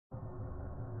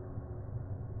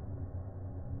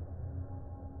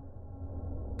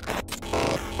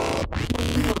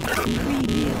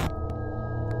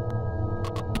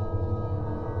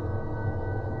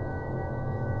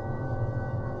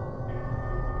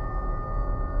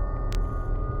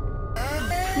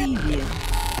preview.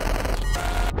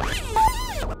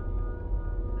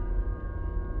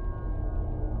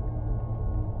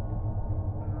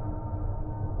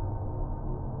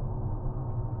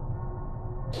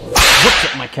 What's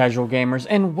up, my casual gamers,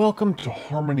 and welcome to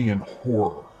Harmony and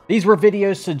Horror. These were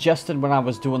videos suggested when I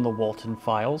was doing the Walton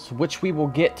Files, which we will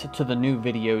get to the new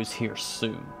videos here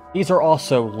soon. These are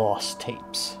also lost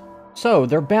tapes, so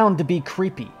they're bound to be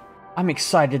creepy. I'm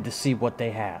excited to see what they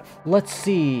have. Let's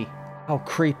see how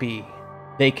creepy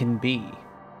they can be.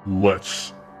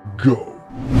 Let's go.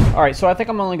 Alright, so I think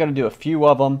I'm only going to do a few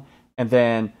of them, and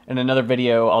then in another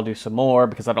video I'll do some more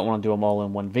because I don't want to do them all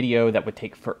in one video. That would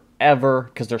take forever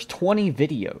because there's 20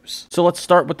 videos. So let's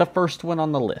start with the first one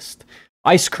on the list.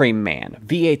 Ice Cream Man,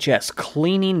 VHS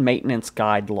Cleaning Maintenance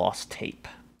Guide Lost Tape.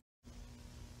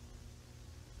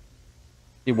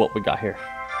 See what we got here.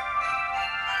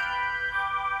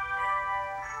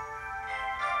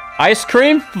 Ice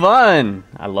cream fun!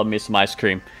 I love me some ice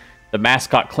cream. The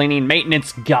Mascot Cleaning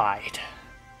Maintenance Guide.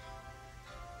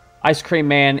 Ice Cream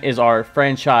Man is our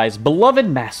franchise beloved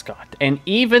mascot, and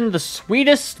even the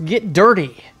sweetest get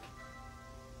dirty.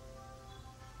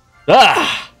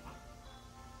 Ah!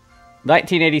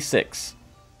 1986.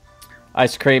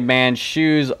 Ice Cream Man's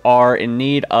shoes are in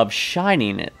need of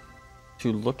shining it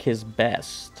to look his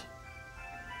best.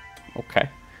 Okay.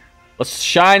 Let's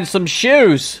shine some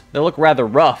shoes. They look rather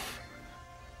rough.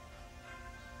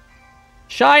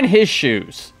 Shine his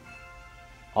shoes.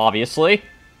 Obviously.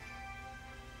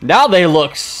 Now they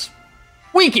look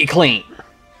squeaky clean.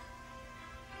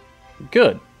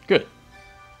 Good, good.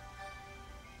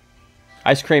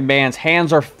 Ice Cream Man's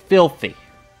hands are filthy.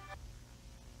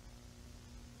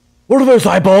 What are those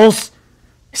eyeballs?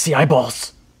 I see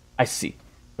eyeballs. I see.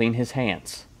 Clean his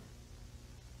hands.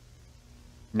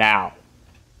 Now.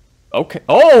 Okay.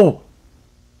 Oh!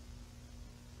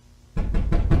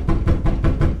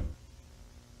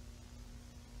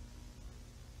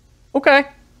 Okay.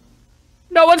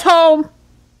 No one's home.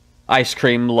 Ice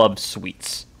Cream loves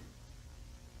sweets.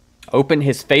 Open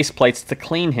his faceplates to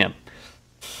clean him.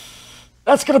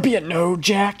 That's gonna be a no,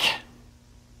 Jack.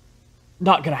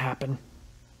 Not gonna happen.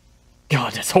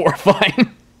 God, that's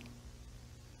horrifying.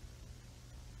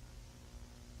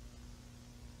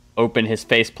 Open his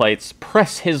faceplates.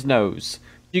 Press his nose.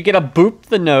 You get a boop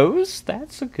the nose?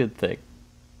 That's a good thing.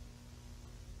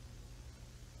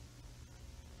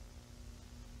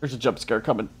 There's a jump scare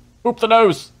coming. Boop the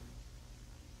nose.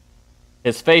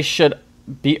 His face should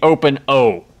be open.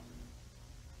 Oh.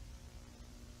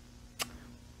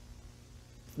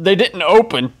 They didn't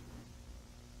open.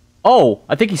 Oh,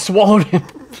 I think he swallowed him.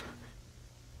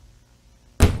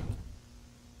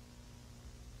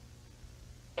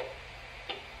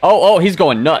 Oh, he's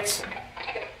going nuts.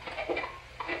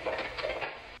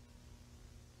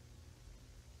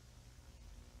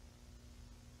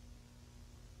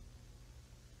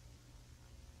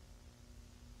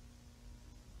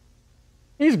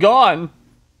 He's gone.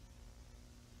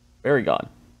 Very gone.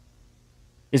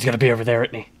 He's gonna be over there,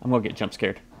 isn't he? I'm gonna get jump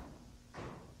scared.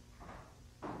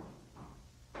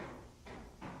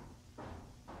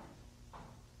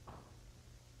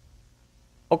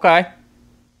 Okay.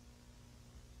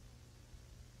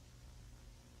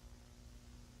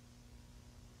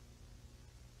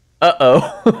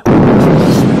 Uh-oh.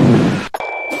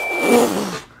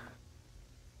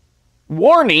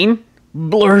 Warning,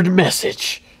 blurred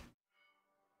message.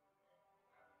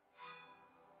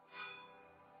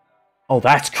 Oh,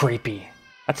 that's creepy.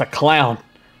 That's a clown.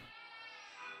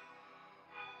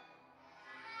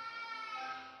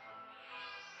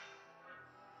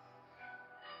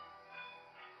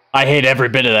 I hate every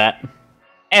bit of that.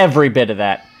 Every bit of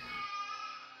that.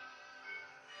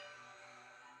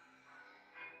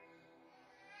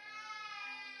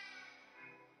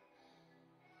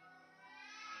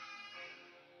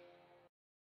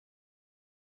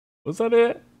 Was that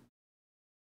it?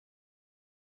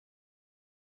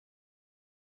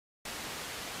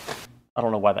 I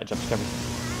don't know why that jumped scared me.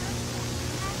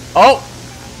 Oh!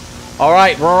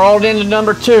 Alright, we're rolled into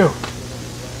number 2.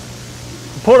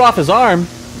 Pulled off his arm.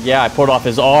 Yeah, I pulled off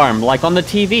his arm, like on the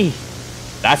TV.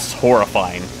 That's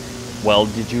horrifying. Well,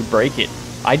 did you break it?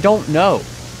 I don't know.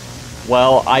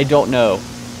 Well, I don't know.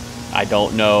 I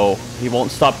don't know. He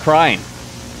won't stop crying.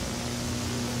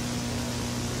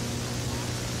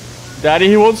 Daddy,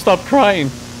 he won't stop crying.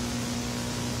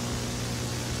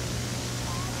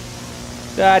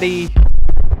 Daddy.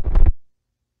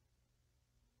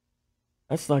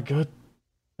 That's not good.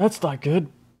 That's not good.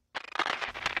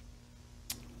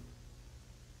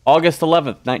 August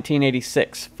 11th,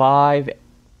 1986,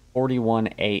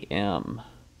 5:41 a.m.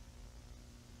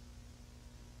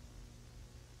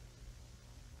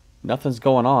 Nothing's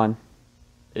going on.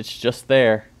 It's just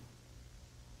there.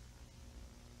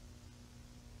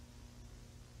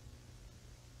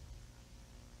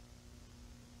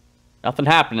 Nothing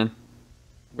happening.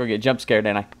 I'm gonna get jump scared,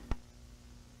 ain't I?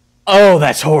 Oh,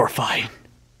 that's horrifying.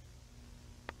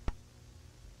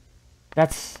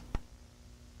 That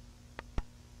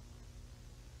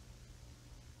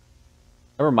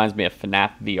reminds me of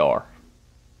FNAF VR.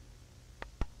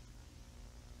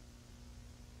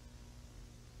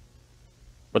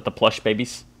 With the plush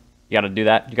babies. You gotta do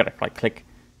that. You gotta, like, click.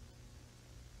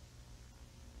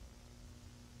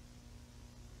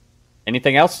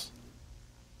 Anything else?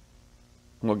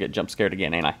 I'm gonna get jump scared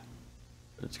again, ain't I?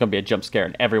 It's gonna be a jump scare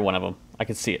in every one of them. I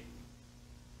can see it.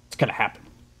 It's gonna happen.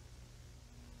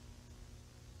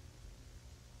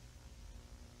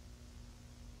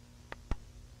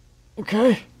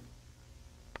 Okay.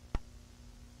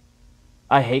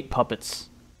 I hate puppets.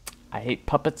 I hate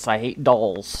puppets. I hate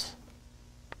dolls.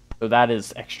 So that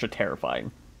is extra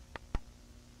terrifying.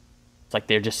 It's like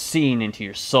they're just seeing into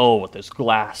your soul with those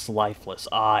glass, lifeless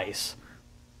eyes.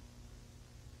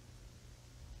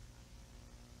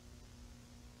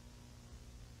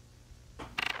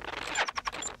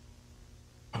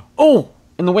 Oh!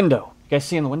 In the window. You guys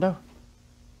see in the window?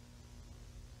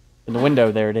 In the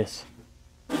window, there it is.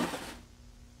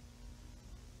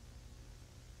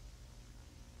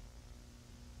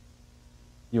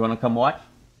 You want to come watch?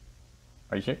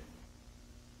 Are you sure?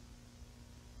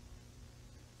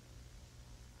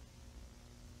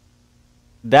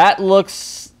 That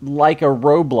looks like a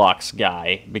Roblox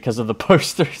guy because of the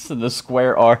posters and the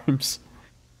square arms.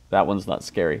 That one's not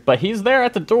scary. But he's there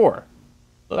at the door.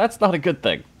 So that's not a good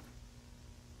thing.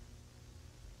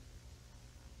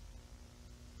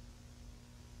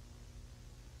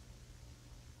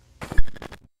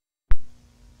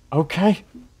 Okay.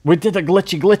 We did a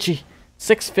glitchy.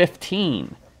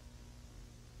 6:15.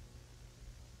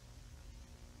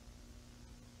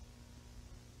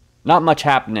 Not much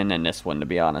happening in this one, to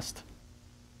be honest.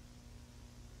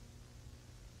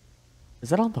 Is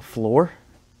that on the floor?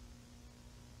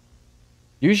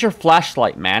 Use your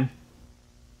flashlight, man.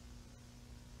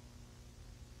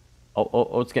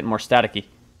 Oh, it's getting more staticky.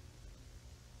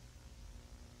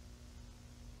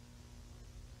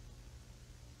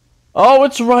 Oh,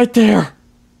 it's right there.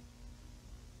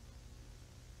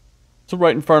 It's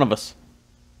right in front of us.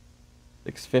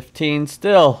 6:15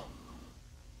 still.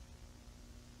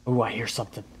 Oh, I hear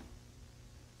something.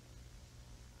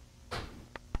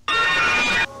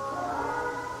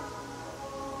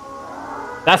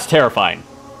 That's terrifying.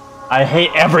 I hate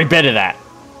every bit of that.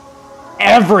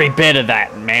 Every bit of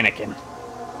that mannequin.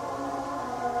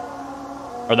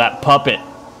 Or that puppet.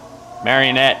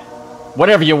 Marionette.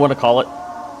 Whatever you want to call it.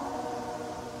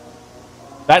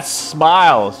 That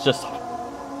smile is just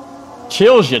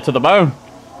chills you to the bone.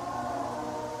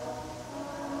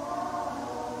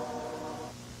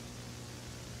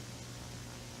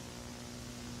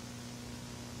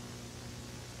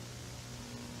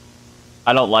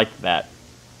 I don't like that.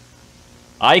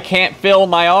 I can't feel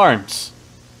my arms.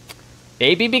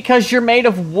 Maybe because you're made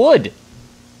of wood.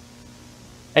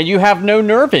 And you have no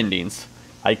nerve endings.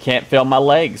 I can't feel my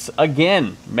legs.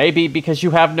 Again, maybe because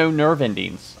you have no nerve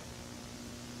endings.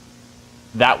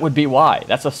 That would be why.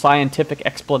 That's a scientific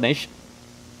explanation.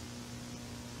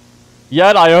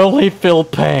 Yet I only feel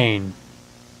pain.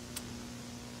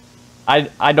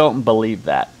 I don't believe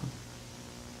that.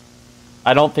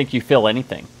 I don't think you feel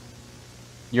anything.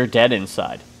 You're dead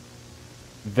inside.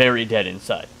 Very dead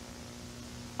inside.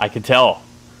 I can tell.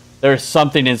 There's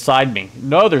something inside me.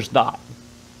 No, there's not.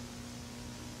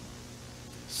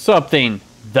 Something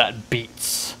that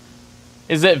beats.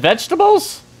 Is it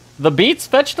vegetables? The beets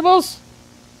vegetables?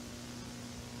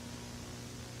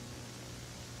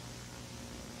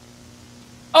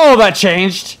 Oh, that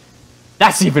changed.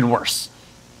 That's even worse.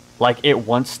 Like it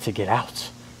wants to get out.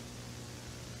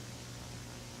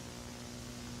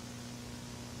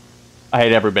 I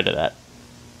hate every bit of that.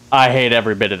 I hate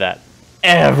every bit of that.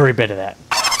 Every bit of that.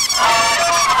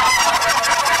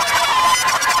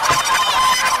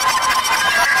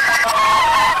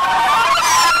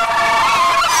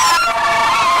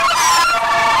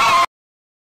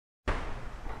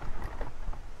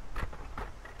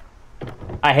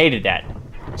 I hated that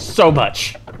so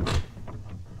much.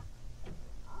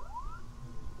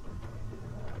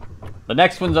 The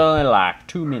next one's only like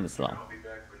 2 minutes long.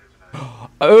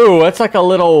 Oh, that's like a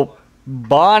little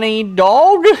Bonnie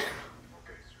dog?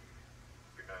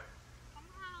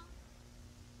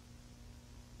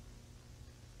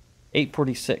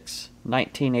 8/46,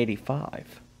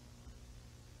 1985.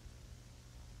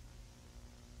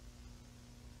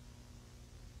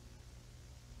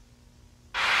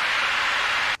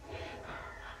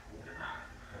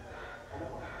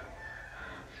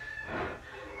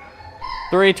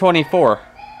 3:24.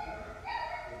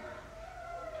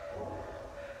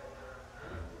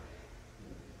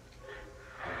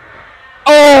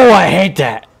 Oh, I hate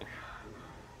that.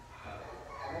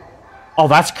 Oh,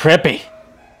 that's creepy.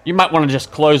 You might want to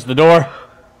just close the door.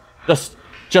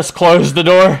 Just close the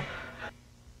door.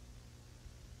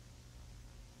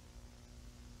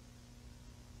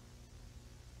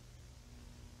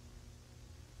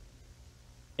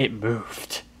 It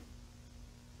moved.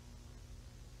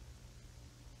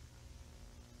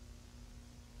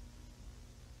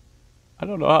 I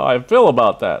don't know how I feel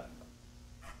about that.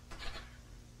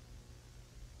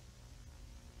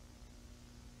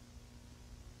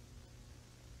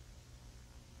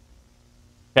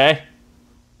 Okay.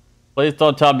 Please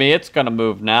don't tell me it's gonna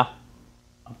move now.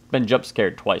 I've been jump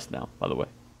scared twice now, by the way.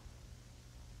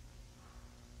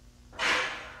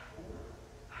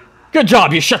 Good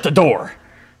job, you shut the door.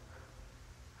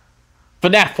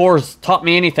 FNAF 4's taught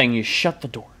me anything, you shut the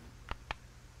door.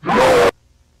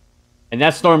 And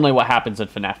that's normally what happens in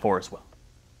FNAF 4 as well.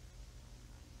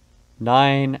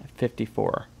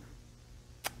 9:54.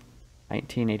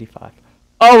 1985.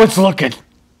 Oh, it's looking!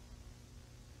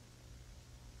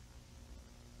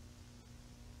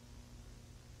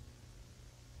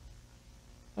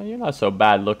 Oh, you're not so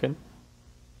bad looking.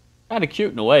 Kinda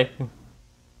cute in a way.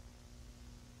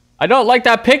 I don't like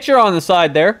that picture on the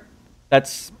side there.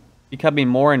 That's becoming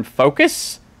more in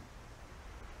focus.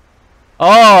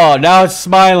 Oh, now it's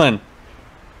smiling.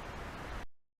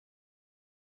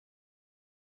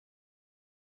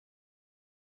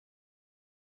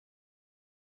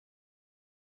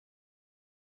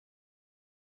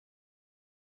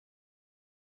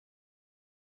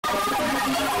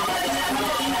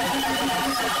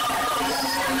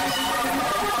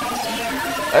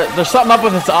 There's something up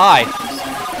with its eye.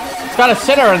 It's got a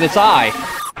center in its eye.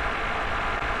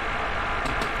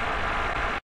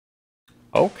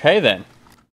 Okay, then.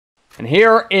 And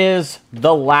here is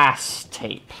the last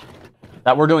tape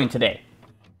that we're doing today.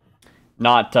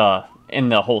 Not in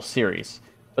the whole series.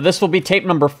 But this will be tape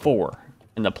number 4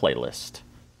 in the playlist.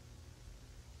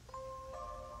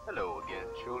 Hello again,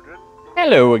 children.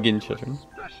 Hello again, children.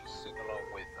 Let's sing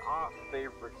along with our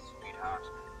favorite sweetheart,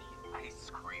 the Ice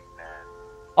Cream Man.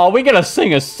 Oh, we gotta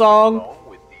sing a song? Along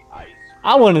with the Ice Cream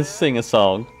I want to Man. sing a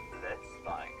song. Let's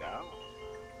find out.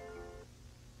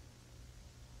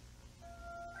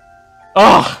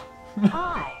 Ugh!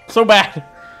 Hi. So bad.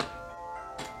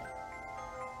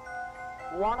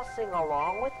 Want to sing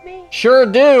along with me? Sure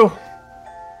do.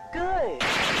 Good.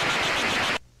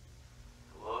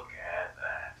 Look at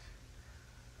that.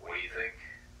 What do you think?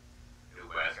 New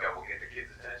mascot will get the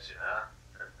kids' attention, huh?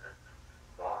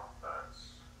 Well, that's...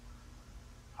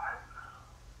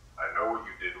 I know what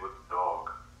you did with the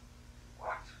dog.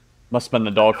 What? Must have been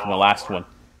the dog from the last one.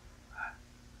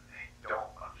 They don't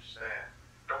understand.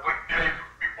 Don't play games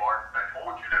with me, Martin. I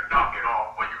told you to knock it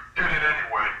off, but you did it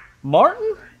anyway.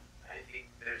 Martin? I think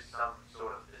there's some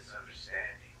sort of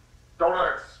misunderstanding. Don't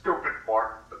act stupid,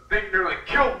 Martin. The thing nearly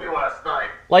killed me last night.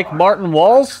 Like Martin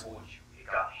Walls? I told you he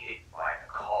got hit by a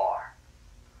car.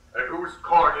 And whose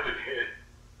car did it hit?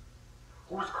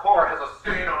 Whose car has a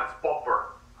stain on its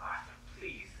bumper? Arthur,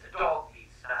 please, the dog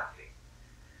needs nothing.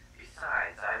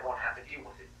 Besides, I won't have to deal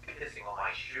with it pissing on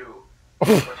my shoe. Or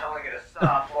telling it to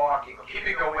stop barking or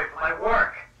keeping it away from my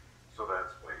work. So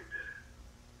that's why you did it.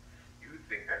 You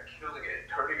think that killing it and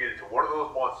turning it into one of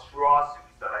those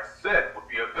monstrosities that I said would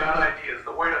be a bad idea is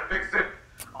the way to fix it?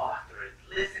 Arthur, it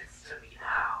listens to me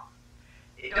now.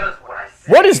 It does what I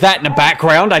say. What is that in the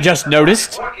background I just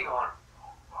noticed? Working on.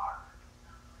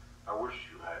 I wish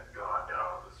you hadn't gone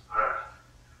down this path.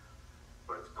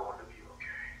 But it's going to be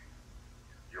okay.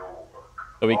 You'll work.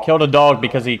 So he killed a dog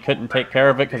because he couldn't take care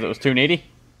of it because it was too needy?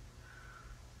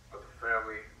 But the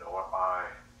family, nor I,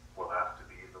 will have to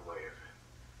be in the way of it.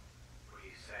 What are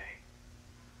you saying?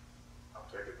 I'm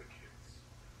taking the kids.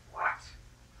 What?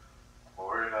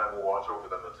 Lori and I will watch over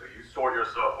them until you sort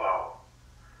yourself out.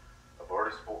 I've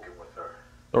already spoken with her.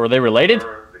 Or were they related?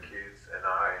 Her, the kids, and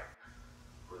I,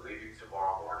 we're leaving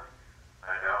tomorrow morning.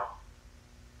 I know.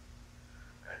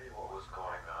 I knew what was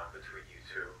going on between you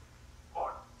two.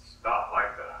 Martin, it's not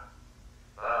like that.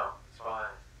 Oh, it's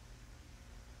fine.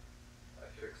 I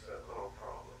fixed that little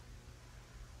problem.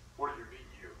 What do you mean,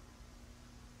 you?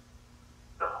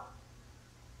 No.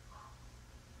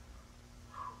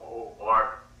 Oh,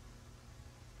 Martin.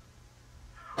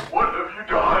 What have you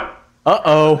done?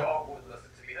 Uh-oh. Dog wouldn't listen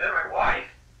to me. They're my wife.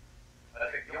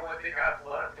 I think the only thing I've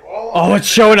learned through all Oh, of it's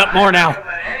this showing is up more I now. don't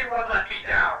let anyone let me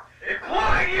down,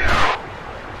 including you.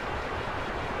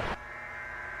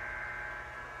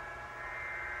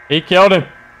 He killed him.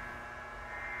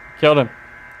 Killed him.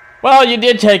 Well, you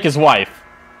did take his wife.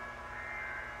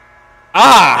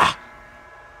 Ah!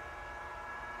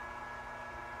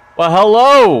 Well,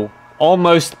 hello,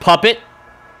 almost puppet.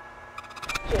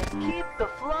 Just keep the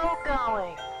flow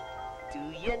going. Do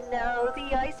you know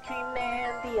the ice cream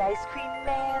man, the ice cream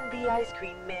man, the ice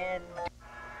cream man?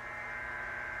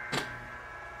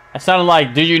 That sounded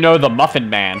like, do you know the Muffin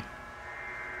Man?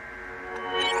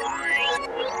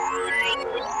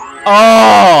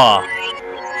 Oh!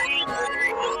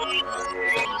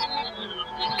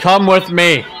 Come with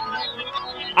me.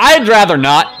 I'd rather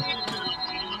not.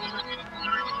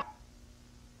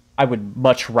 I would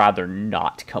much rather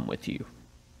not come with you.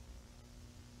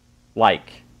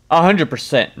 Like,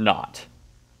 100% not.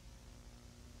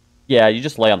 Yeah, you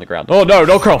just lay on the ground. Oh no,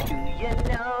 no curl. Do you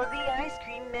know the ice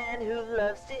cream man who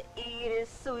loves to eat his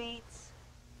sweets?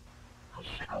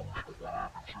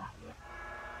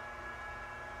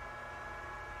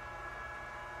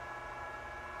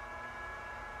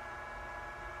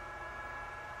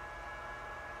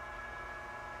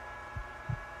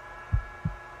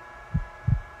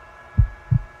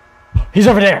 He's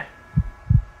over there.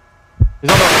 He's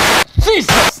over there.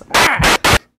 Jesus! Ah!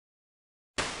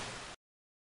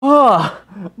 Oh,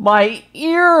 my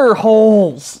ear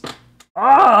holes.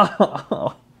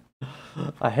 Ah!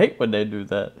 I hate when they do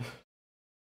that.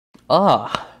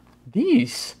 Ah,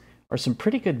 these are some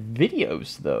pretty good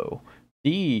videos, though.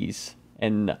 These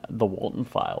and the Walton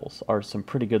Files are some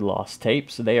pretty good lost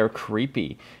tapes. They are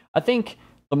creepy. I think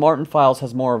the Martin Files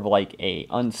has more of like a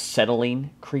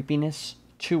unsettling creepiness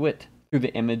to it through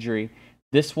the imagery.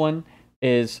 This one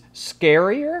is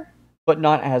scarier, but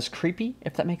not as creepy,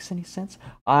 if that makes any sense.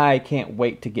 I can't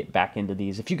wait to get back into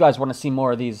these. If you guys want to see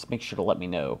more of these, make sure to let me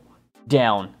know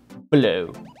down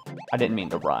below. I didn't mean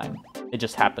to rhyme. It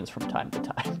just happens from time to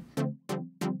time.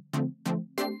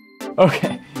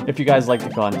 Okay, if you guys like the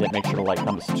content, make sure to like,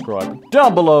 comment, subscribe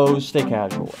down below. Stay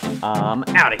casual. I'm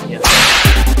out of here.